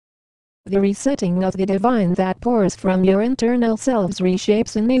The resetting of the divine that pours from your internal selves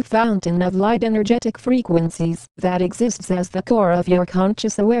reshapes a new fountain of light energetic frequencies that exists as the core of your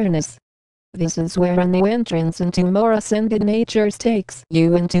conscious awareness. This is where a new entrance into more ascended natures takes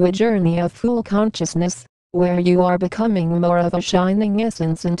you into a journey of full consciousness, where you are becoming more of a shining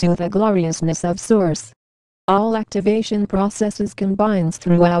essence into the gloriousness of Source. All activation processes combines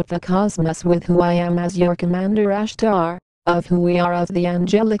throughout the cosmos with who I am as your Commander Ashtar, of who we are of the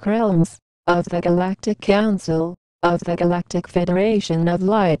angelic realms, of the Galactic Council, of the Galactic Federation of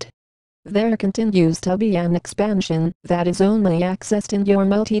Light. There continues to be an expansion that is only accessed in your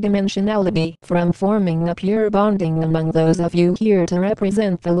multidimensionality from forming a pure bonding among those of you here to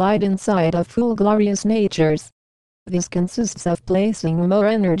represent the light inside of full glorious natures. This consists of placing more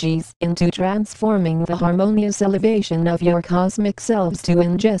energies into transforming the harmonious elevation of your cosmic selves to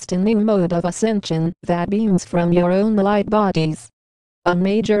ingest a new mode of ascension that beams from your own light bodies. A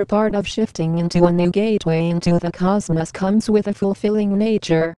major part of shifting into a new gateway into the cosmos comes with a fulfilling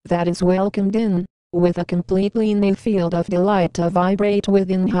nature that is welcomed in, with a completely new field of delight to vibrate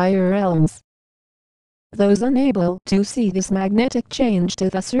within higher realms. Those unable to see this magnetic change to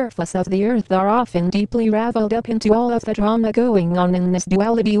the surface of the earth are often deeply raveled up into all of the drama going on in this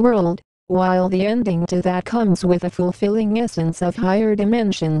duality world, while the ending to that comes with a fulfilling essence of higher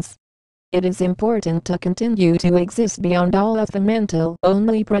dimensions. It is important to continue to exist beyond all of the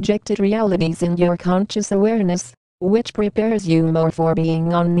mental-only projected realities in your conscious awareness, which prepares you more for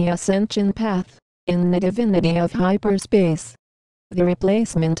being on the ascension path, in the divinity of hyperspace. The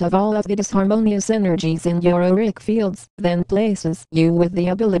replacement of all of the disharmonious energies in your auric fields then places you with the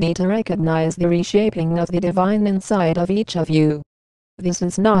ability to recognize the reshaping of the divine inside of each of you. This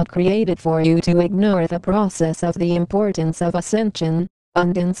is not created for you to ignore the process of the importance of ascension,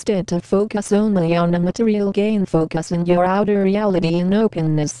 and instead to focus only on a material gain. Focus in your outer reality in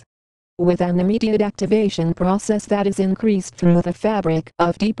openness. With an immediate activation process that is increased through the fabric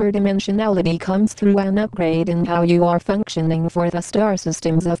of deeper dimensionality comes through an upgrade in how you are functioning for the star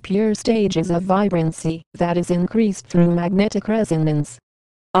systems of pure stages of vibrancy that is increased through magnetic resonance.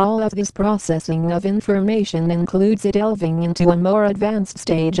 All of this processing of information includes it delving into a more advanced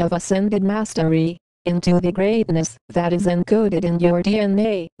stage of ascended mastery, into the greatness that is encoded in your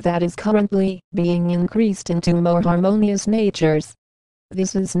DNA that is currently being increased into more harmonious natures.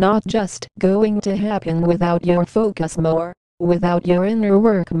 This is not just going to happen without your focus more, without your inner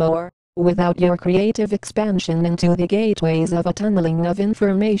work more, without your creative expansion into the gateways of a tunneling of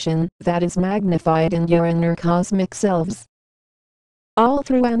information that is magnified in your inner cosmic selves. All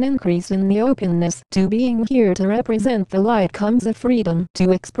through an increase in the openness to being here to represent the light comes a freedom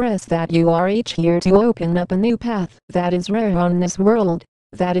to express that you are each here to open up a new path that is rare on this world,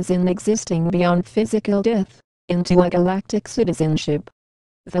 that is in existing beyond physical death, into a galactic citizenship.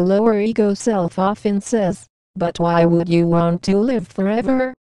 The lower ego self often says, but why would you want to live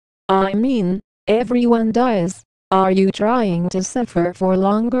forever? I mean, everyone dies. Are you trying to suffer for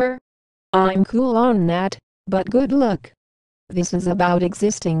longer? I'm cool on that, but good luck. This is about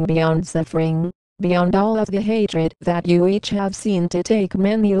existing beyond suffering, beyond all of the hatred that you each have seen to take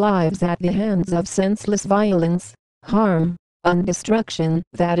many lives at the hands of senseless violence, harm, and destruction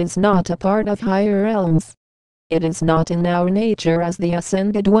that is not a part of higher realms. It is not in our nature as the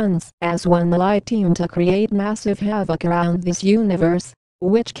ascended ones, as one light team to create massive havoc around this universe,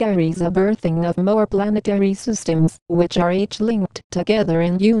 which carries a birthing of more planetary systems which are each linked together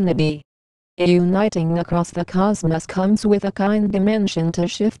in unity. Uniting across the cosmos comes with a kind dimension to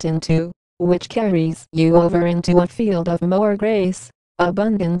shift into, which carries you over into a field of more grace,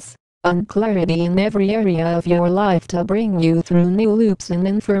 abundance, and clarity in every area of your life to bring you through new loops and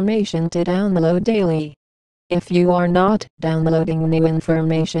information to download daily. If you are not downloading new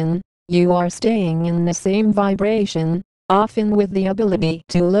information, you are staying in the same vibration, often with the ability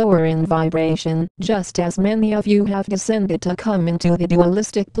to lower in vibration, just as many of you have descended to come into the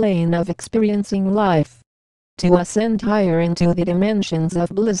dualistic plane of experiencing life. To ascend higher into the dimensions of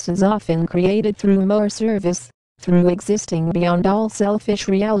bliss is often created through more service, through existing beyond all selfish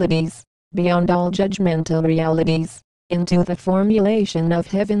realities, beyond all judgmental realities, into the formulation of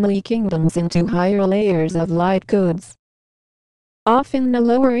heavenly kingdoms, into higher layers of light codes. Often the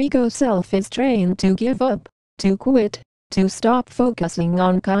lower ego self is trained to give up, to quit, to stop focusing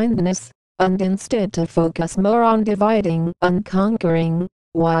on kindness, and instead to focus more on dividing and conquering,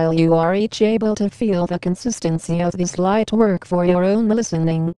 while you are each able to feel the consistency of this light work for your own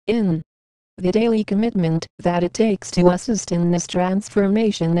listening in. The daily commitment that it takes to assist in this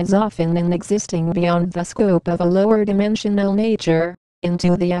transformation is often in existing beyond the scope of a lower dimensional nature,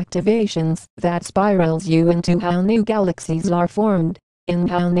 into the activations that spirals you into how new galaxies are formed, in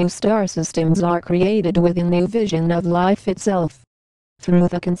how new star systems are created with a new vision of life itself. Through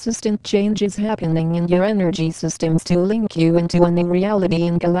the consistent changes happening in your energy systems to link you into a new reality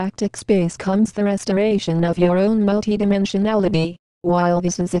in galactic space comes the restoration of your own multidimensionality, while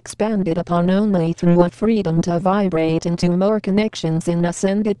this is expanded upon only through a freedom to vibrate into more connections in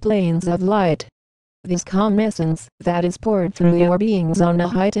ascended planes of light. This calm essence that is poured through your beings on a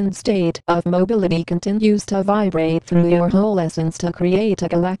heightened state of mobility continues to vibrate through your whole essence to create a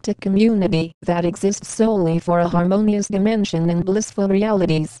galactic community that exists solely for a harmonious dimension and blissful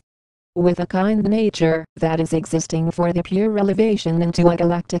realities. With a kind nature that is existing for the pure elevation into a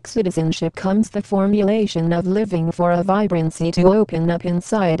galactic citizenship comes the formulation of living for a vibrancy to open up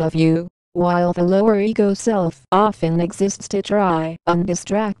inside of you, while the lower ego self often exists to try and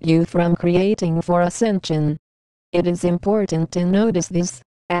distract you from creating for ascension. It is important to notice this,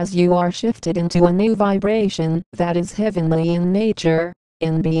 as you are shifted into a new vibration that is heavenly in nature,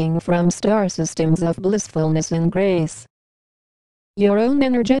 in being from star systems of blissfulness and grace. Your own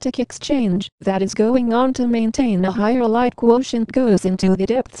energetic exchange that is going on to maintain a higher light quotient goes into the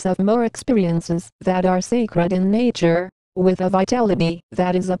depths of more experiences that are sacred in nature, with a vitality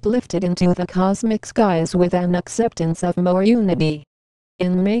that is uplifted into the cosmic skies with an acceptance of more unity.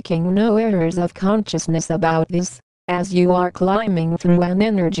 In making no errors of consciousness about this, as you are climbing through an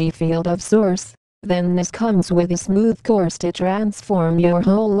energy field of source, then this comes with a smooth course to transform your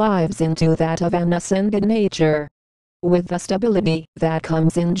whole lives into that of an ascended nature. With the stability that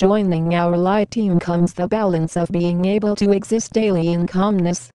comes in joining our light team comes the balance of being able to exist daily in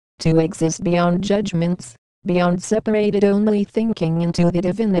calmness, to exist beyond judgments, beyond separated only thinking into the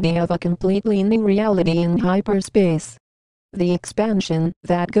divinity of a completely new reality in hyperspace. The expansion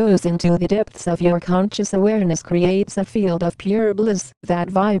that goes into the depths of your conscious awareness creates a field of pure bliss that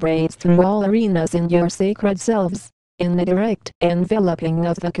vibrates through all arenas in your sacred selves, in the direct enveloping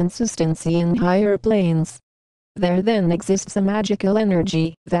of the consistency in higher planes. There then exists a magical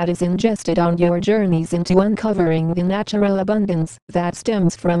energy that is ingested on your journeys into uncovering the natural abundance that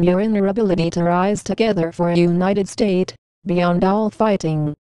stems from your inner ability to rise together for a united state, beyond all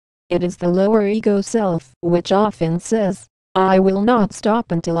fighting. It is the lower ego self which often says, "I will not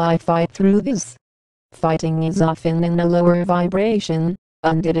stop until I fight through this." Fighting is often in a lower vibration,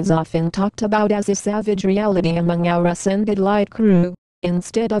 and it is often talked about as a savage reality among our ascended light crew,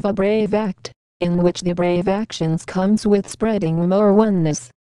 instead of a brave act, in which the brave actions comes with spreading more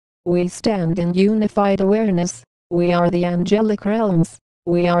oneness. We stand in unified awareness. We are the angelic realms.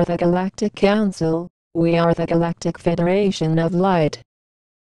 We are the Galactic Council. We are the Galactic Federation of Light.